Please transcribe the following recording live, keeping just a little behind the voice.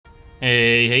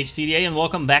Hey HTDA, and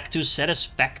welcome back to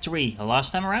Satisfactory. Last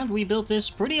time around we built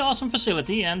this pretty awesome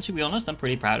facility, and to be honest I'm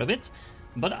pretty proud of it.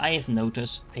 But I have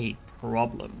noticed a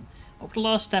problem. Over the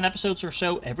last 10 episodes or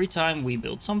so, every time we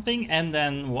build something and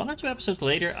then 1 or 2 episodes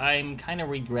later I'm kind of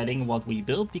regretting what we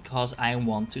built because I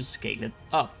want to scale it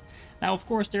up. Now of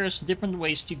course there's different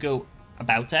ways to go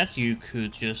about that. You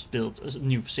could just build a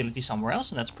new facility somewhere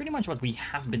else, and that's pretty much what we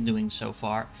have been doing so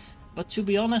far. But to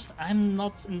be honest, I'm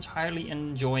not entirely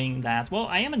enjoying that. Well,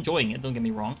 I am enjoying it, don't get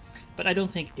me wrong, but I don't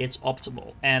think it's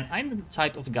optimal. And I'm the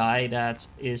type of guy that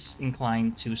is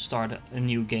inclined to start a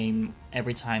new game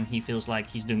every time he feels like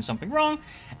he's doing something wrong.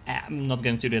 I'm not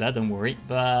going to do that, don't worry,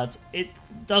 but it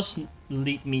does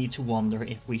lead me to wonder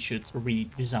if we should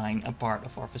redesign a part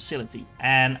of our facility.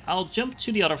 And I'll jump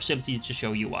to the other facility to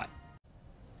show you why.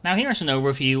 Now here's an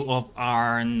overview of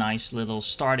our nice little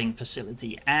starting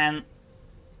facility, and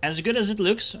as good as it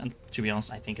looks, and to be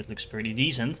honest I think it looks pretty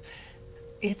decent,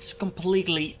 it's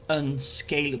completely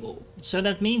unscalable. So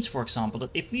that means, for example, that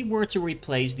if we were to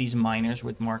replace these miners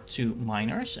with Mark II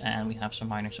miners, and we have some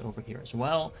miners over here as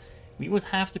well, we would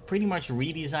have to pretty much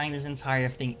redesign this entire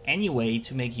thing anyway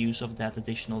to make use of that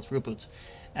additional throughput.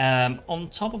 On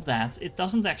top of that, it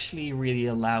doesn't actually really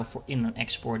allow for in- and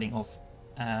exporting of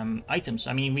items.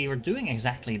 I mean, we were doing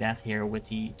exactly that here with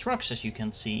the trucks, as you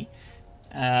can see.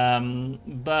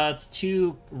 But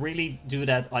to really do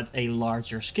that at a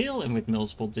larger scale and with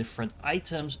multiple different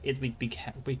items, it would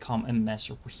become a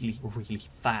mess really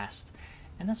fast.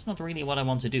 And that's not really what I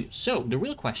want to do. So the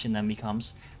real question then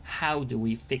becomes, how do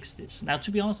we fix this? Now,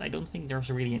 to be honest, I don't think there's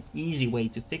really an easy way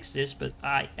to fix this, but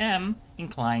I am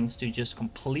inclined to just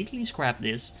completely scrap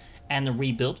this and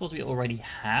rebuild what we already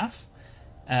have.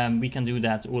 We can do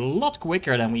that a lot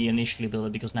quicker than we initially built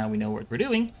it, because now we know what we're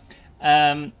doing.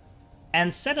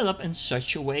 And set it up in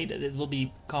such a way that it will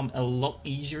become a lot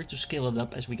easier to scale it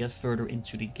up as we get further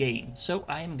into the game. So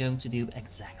I am going to do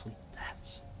exactly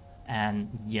that. And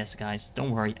yes guys,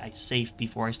 don't worry, I saved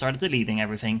before I started deleting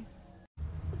everything.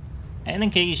 And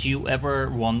in case you ever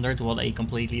wondered what a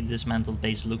completely dismantled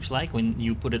base looks like when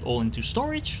you put it all into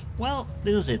storage, well,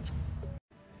 this is it.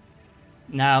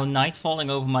 Now, night falling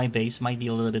over my base might be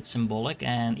a little bit symbolic,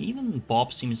 and even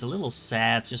Bob seems a little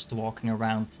sad just walking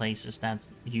around places that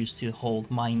used to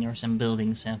hold miners and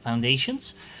buildings and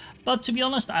foundations. But to be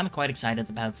honest, I'm quite excited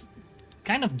about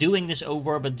kind of doing this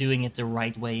over, but doing it the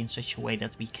right way, in such a way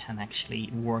that we can actually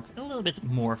work a little bit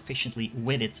more efficiently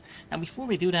with it. Now, before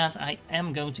we do that, I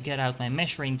am going to get out my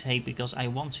measuring tape, because I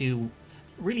want to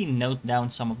really note down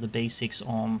some of the basics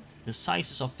on the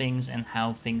sizes of things and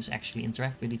how things actually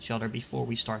interact with each other before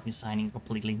we start designing a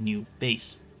completely new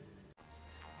base.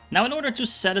 Now, in order to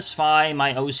satisfy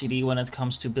my OCD when it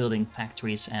comes to building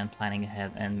factories and planning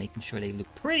ahead and making sure they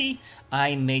look pretty,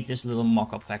 I made this little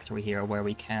mock-up factory here where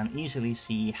we can easily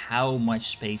see how much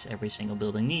space every single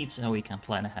building needs, and we can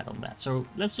plan ahead on that. So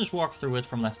let's just walk through it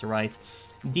from left to right.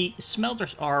 The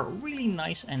smelters are really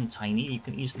nice and tiny. You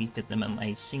can easily fit them in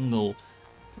a single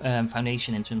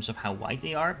foundation in terms of how wide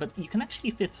they are, but you can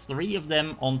actually fit 3 of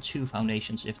them on 2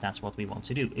 foundations if that's what we want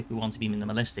to do, if we want to be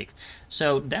minimalistic.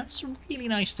 So that's really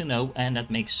nice to know, and that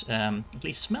makes at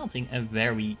least smelting a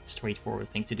very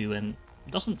straightforward thing to do and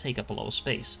doesn't take up a lot of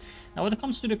space. Now, when it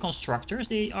comes to the constructors,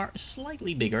 they are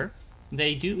slightly bigger.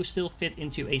 They do still fit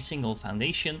into a single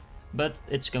foundation, but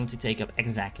it's going to take up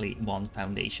exactly 1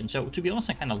 foundation. So to be honest,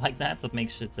 I kind of like that. That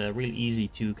makes it really easy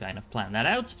to kind of plan that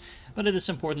out. But it is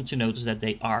important to notice that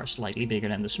they are slightly bigger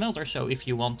than the smelter. So if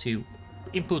you want to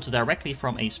input directly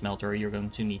from a smelter, you're going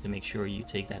to need to make sure you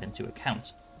take that into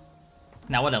account.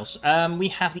 Now, what else? We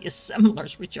have the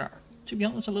assemblers, which are, to be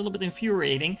honest, a little bit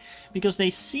infuriating, because they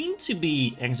seem to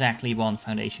be exactly 1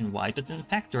 foundation wide, but in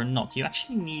fact they're not. You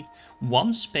actually need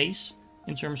 1 space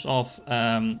in terms of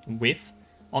width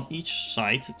on each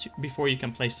side before you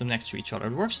can place them next to each other.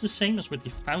 It works the same as with the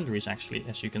foundries, actually,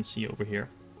 as you can see over here,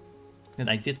 that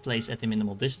I did place at the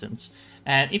minimal distance.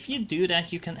 And if you do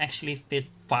that, you can actually fit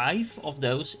 5 of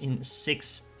those in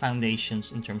 6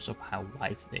 foundations in terms of how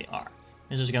wide they are.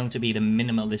 This is going to be the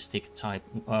minimalistic type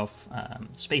of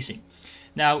spacing.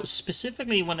 Now,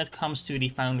 specifically when it comes to the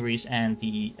foundries and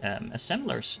the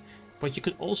assemblers, what you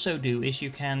could also do is you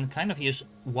can kind of use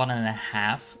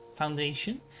 1.5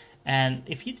 foundation. And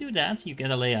if you do that, you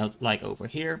get a layout like over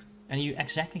here, and you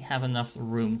exactly have enough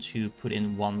room to put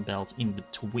in 1 belt in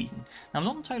between. Now, I'm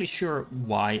not entirely sure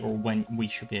why or when we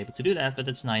should be able to do that, but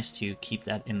it's nice to keep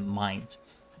that in mind.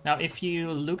 Now, if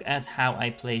you look at how I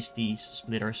place these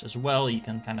splitters as well, you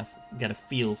can kind of get a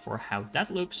feel for how that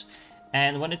looks.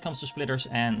 And when it comes to splitters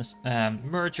and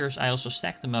mergers, I also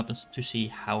stacked them up to see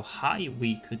how high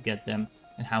we could get them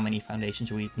and how many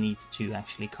foundations we need to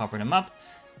actually cover them up.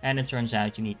 And it turns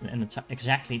out you need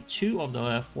exactly 2 of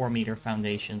the 4-meter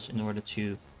foundations in order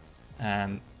to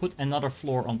put another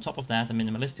floor on top of that, a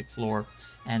minimalistic floor,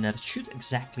 and that should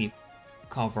exactly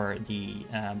cover the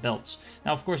belts.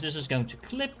 Now, of course, this is going to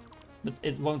clip, but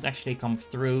it won't actually come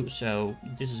through, so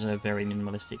this is a very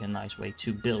minimalistic and nice way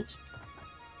to build.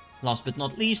 Last but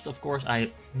not least, of course, I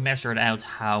measured out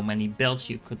how many belts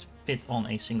you could fit on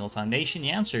a single foundation.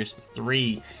 The answer is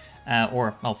 3,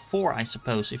 or, well, 4, I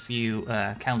suppose, if you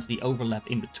count the overlap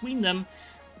in between them.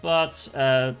 But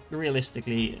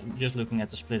realistically, just looking at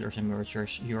the splitters and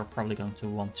mergers, you're probably going to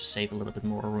want to save a little bit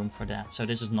more room for that. So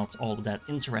this is not all that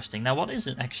interesting. Now, what is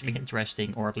actually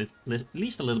interesting, or at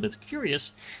least a little bit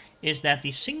curious, is that the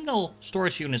single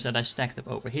storage units that I stacked up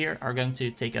over here are going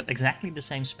to take up exactly the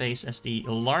same space as the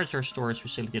larger storage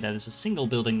facility that is a single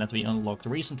building that we unlocked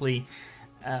recently.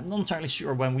 I'm not entirely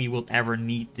sure when we will ever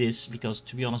need this, because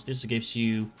to be honest, this gives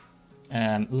you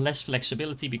less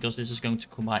flexibility, because this is going to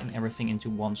combine everything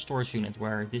into one storage unit,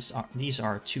 where these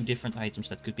are 2 different items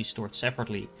that could be stored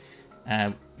separately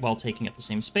while taking up the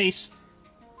same space.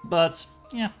 But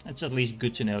yeah, it's at least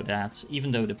good to know that,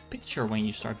 even though the picture when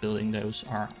you start building those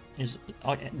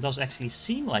it does actually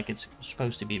seem like it's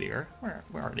supposed to be bigger. Where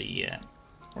are the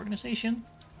organization?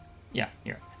 Yeah,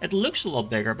 here. It looks a lot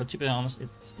bigger, but to be honest,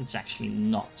 it's actually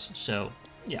not. So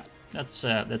yeah, that's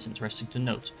interesting to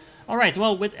note. Alright,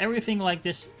 well, with everything like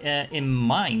this in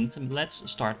mind, let's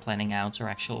start planning out our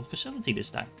actual facility this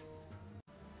time.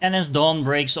 And as dawn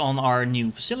breaks on our new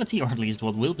facility, or at least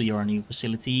what will be our new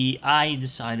facility, I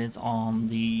decided on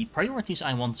the priorities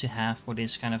I want to have for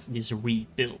this this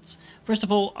rebuild. First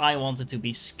of all, I want it to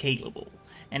be scalable.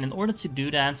 And in order to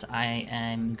do that, I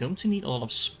am going to need a lot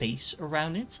of space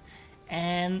around it.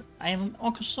 And I am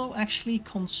also actually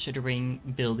considering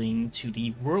building to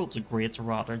the world grid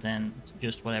rather than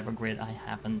just whatever grid I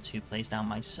happen to place down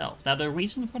myself. Now, the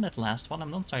reason for that last one,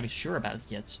 I'm not entirely sure about it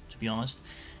yet, to be honest.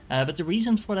 But the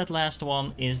reason for that last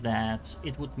one is that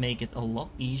it would make it a lot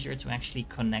easier to actually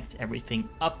connect everything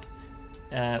up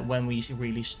when we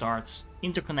really start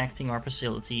interconnecting our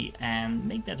facility and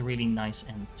make that really nice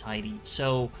and tidy.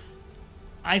 So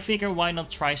I figure, why not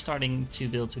try starting to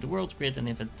build to the world grid, and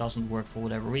if it doesn't work for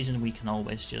whatever reason, we can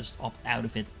always just opt out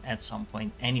of it at some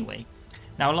point anyway.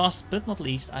 Now, last but not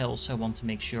least, I also want to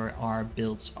make sure our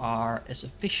builds are as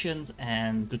efficient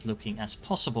and good looking as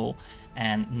possible,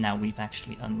 and now we've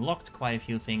actually unlocked quite a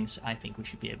few things, I think we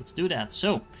should be able to do that.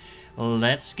 So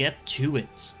let's get to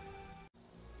it.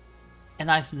 And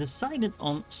I've decided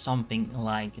on something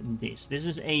like this. This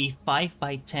is a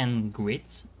 5x10 grid.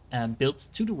 Built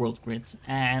to the world grid,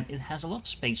 and it has a lot of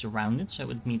space around it, so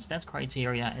it meets that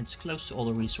criteria. It's close to all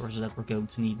the resources that we're going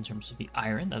to need in terms of the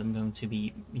iron that I'm going to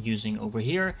be using over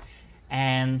here.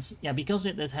 And yeah, because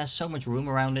it has so much room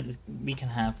around it, we can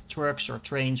have trucks or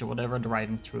trains or whatever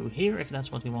driving through here if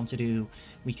that's what we want to do.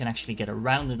 We can actually get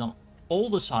around it on all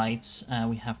the sides.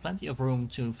 We have plenty of room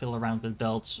to fill around with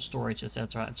belts, storage,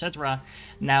 etc, etc.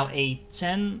 Now, a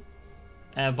 10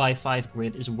 by 5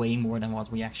 grid is way more than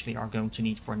what we actually are going to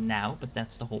need for now, but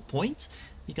that's the whole point,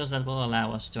 because that will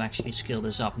allow us to actually scale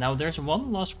this up. Now, there's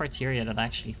one last criteria that I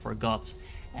actually forgot,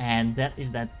 and that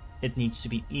is that it needs to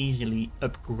be easily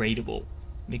upgradable,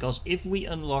 because if we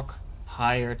unlock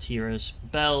higher tiers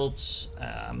belts,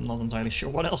 I'm not entirely sure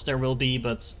what else there will be,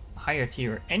 but higher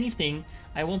tier anything,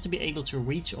 I want to be able to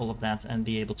reach all of that and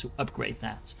be able to upgrade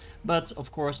that. But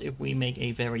of course, if we make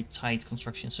a very tight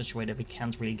construction in such a way that we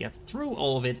can't really get through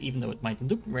all of it, even though it might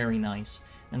look very nice,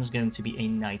 then it's going to be a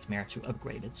nightmare to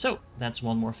upgrade it. So that's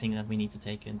one more thing that we need to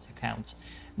take into account.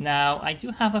 Now, I do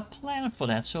have a plan for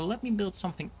that, so let me build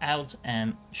something out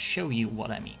and show you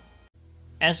what I mean.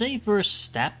 As a first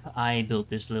step, I built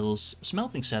this little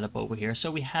smelting setup over here.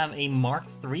 So we have a Mark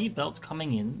III belt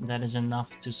coming in that is enough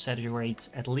to saturate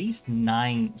at least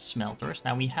 9 smelters.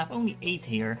 Now we have only 8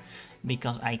 here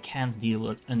because I can't deal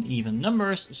with uneven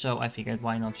numbers. So I figured,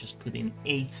 why not just put in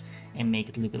 8 and make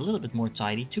it look a little bit more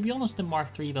tidy. To be honest, the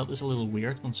Mark III belt is a little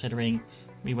weird considering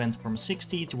we went from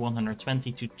 60 to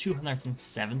 120 to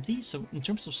 270. So in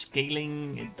terms of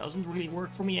scaling, it doesn't really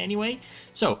work for me anyway.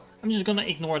 So I'm just gonna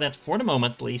ignore that for the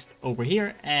moment, at least over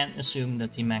here, and assume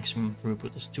that the maximum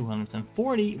throughput is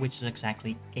 240, which is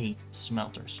exactly 8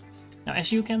 smelters. Now,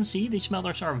 as you can see, the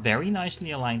smelters are very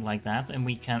nicely aligned like that, and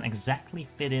we can exactly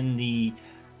fit in the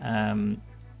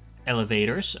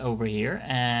elevators over here.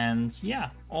 And yeah,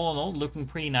 all in all, looking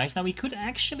pretty nice. Now, we could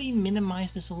actually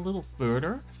minimize this a little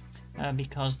further,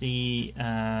 because the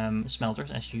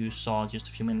smelters, as you saw just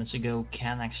a few minutes ago,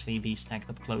 can actually be stacked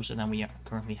up closer than we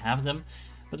currently have them.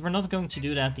 But we're not going to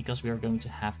do that because we are going to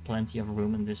have plenty of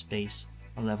room in this base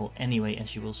level anyway,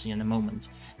 as you will see in a moment.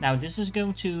 Now this is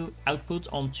going to output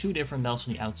on 2 different belts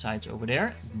on the outsides over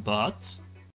there, but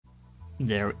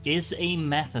there is a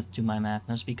method to my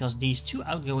madness, because these 2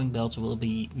 outgoing belts will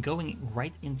be going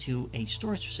right into a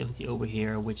storage facility over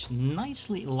here, which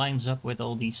nicely lines up with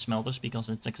all these smelters because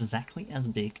it's exactly as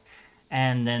big.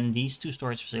 And then these 2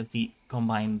 storage facilities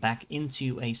combine back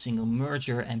into a single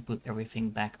merger and put everything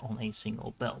back on a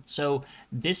single belt. So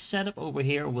this setup over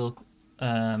here will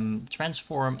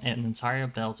transform an entire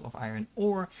belt of iron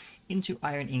ore into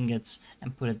iron ingots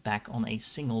and put it back on a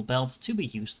single belt to be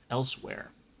used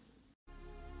elsewhere.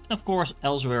 Of course,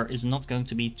 elsewhere is not going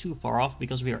to be too far off,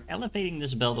 because we are elevating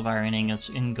this belt of iron ingots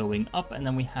and going up, and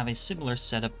then we have a similar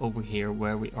setup over here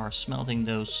where we are smelting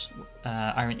those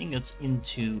iron ingots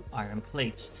into iron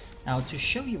plates. Now, to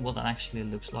show you what that actually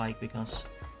looks like, because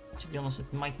to be honest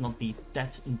it might not be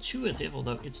that intuitive,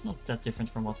 although it's not that different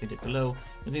from what we did below,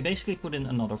 but we basically put in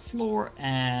another floor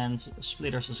and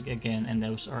splitters again, and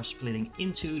those are splitting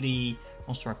into the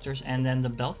constructors, and then the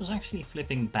belt is actually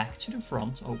flipping back to the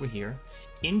front over here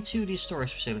into these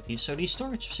storage facilities. So these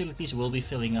storage facilities will be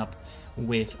filling up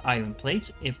with iron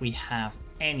plates if we have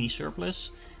any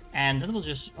surplus, and that will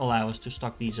just allow us to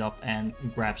stock these up and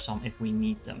grab some if we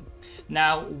need them.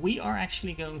 Now we are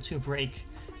actually going to break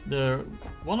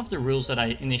one of the rules that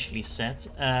I initially set,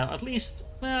 at least,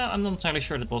 well, I'm not entirely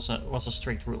sure that was a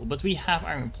strict rule, but we have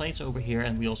iron plates over here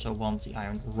and we also want the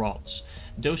iron rods.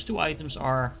 Those 2 items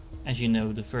are, as you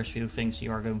know, the first few things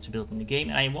you are going to build in the game,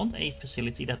 and I want a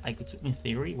facility that I could, in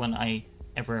theory, when I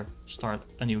ever start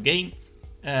a new game,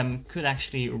 could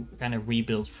actually kind of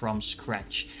rebuild from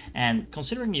scratch. And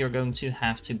considering you're going to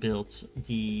have to build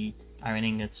the iron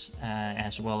ingots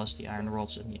as well as the iron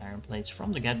rods and the iron plates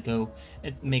from the get-go,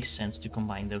 it makes sense to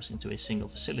combine those into a single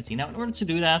facility. Now, in order to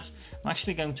do that, I'm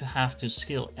actually going to have to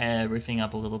scale everything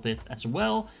up a little bit as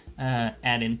well,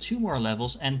 add in 2 more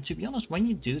levels, and to be honest, when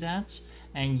you do that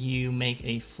and you make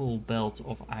a full belt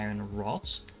of iron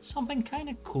rods, something kind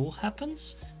of cool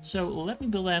happens. So let me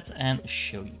build that and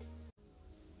show you.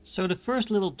 So the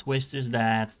first little twist is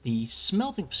that the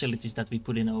smelting facilities that we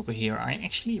put in over here are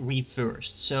actually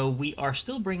reversed. So we are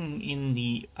still bringing in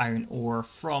the iron ore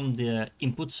from the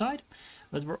input side,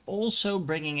 but we're also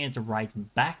bringing it right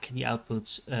back, the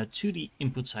outputs, to the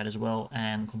input side as well,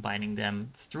 and combining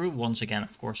them through, once again,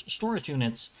 of course, storage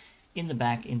units in the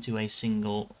back into a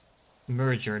single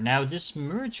merger. Now this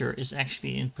merger is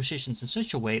actually in positions in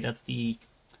such a way that the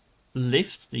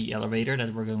lift, the elevator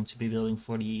that we're going to be building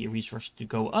for the resource to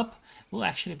go up, will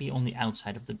actually be on the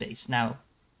outside of the base. Now,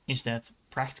 is that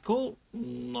practical?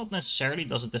 Not necessarily.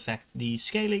 Does it affect the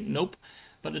scaling? Nope.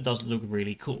 But it does look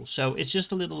really cool. So it's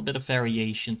just a little bit of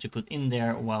variation to put in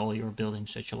there while you're building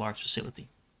such a large facility.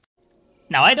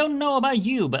 Now, I don't know about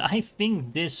you, but I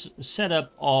think this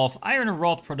setup of iron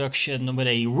rod production with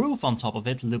a roof on top of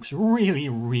it looks really,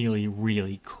 really,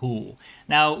 really cool.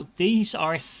 Now, these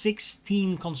are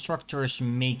 16 constructors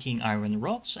making iron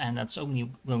rods, and that's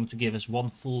only going to give us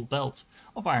 1 full belt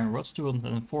of iron rods,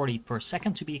 240 per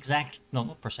second to be exact. No,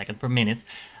 not per second, per minute.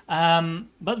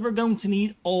 But we're going to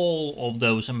need all of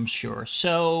those, I'm sure.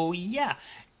 So, yeah,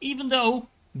 even though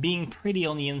being pretty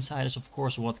on the inside is of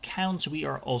course what counts, we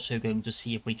are also going to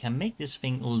see if we can make this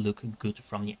thing look good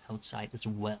from the outside as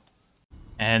well.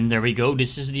 And there we go,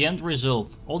 this is the end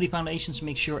result. All the foundations,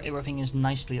 make sure everything is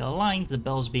nicely aligned, the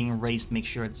bells being raised, make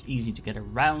sure it's easy to get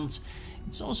around.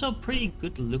 It's also pretty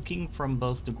good looking from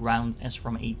both the ground as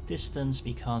from a distance,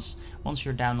 because once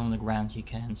you're down on the ground you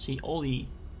can see all the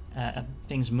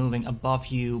things moving above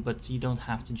you, but you don't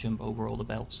have to jump over all the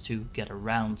belts to get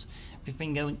around.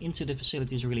 Everything going into the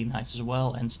facility is really nice as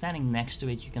well, and standing next to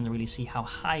it you can really see how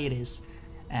high it is,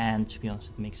 and to be honest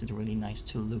it makes it really nice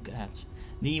to look at.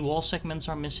 The wall segments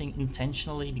are missing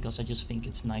intentionally because I just think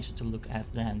it's nicer to look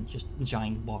at than just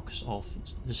giant blocks of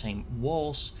the same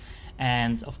walls,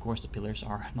 and of course the pillars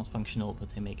are not functional, but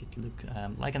they make it look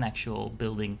like an actual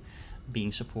building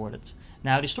being supported.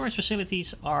 Now the storage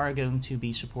facilities are going to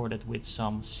be supported with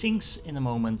some sinks in a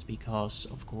moment, because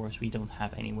of course we don't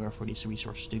have anywhere for these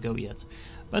resources to go yet.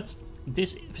 But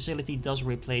this facility does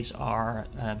replace our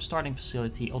starting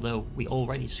facility, although we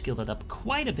already scaled it up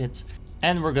quite a bit,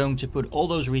 and we're going to put all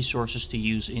those resources to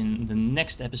use in the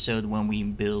next episode when we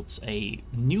build a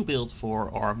new build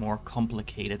for our more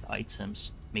complicated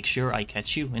items. Make sure I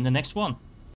catch you in the next one.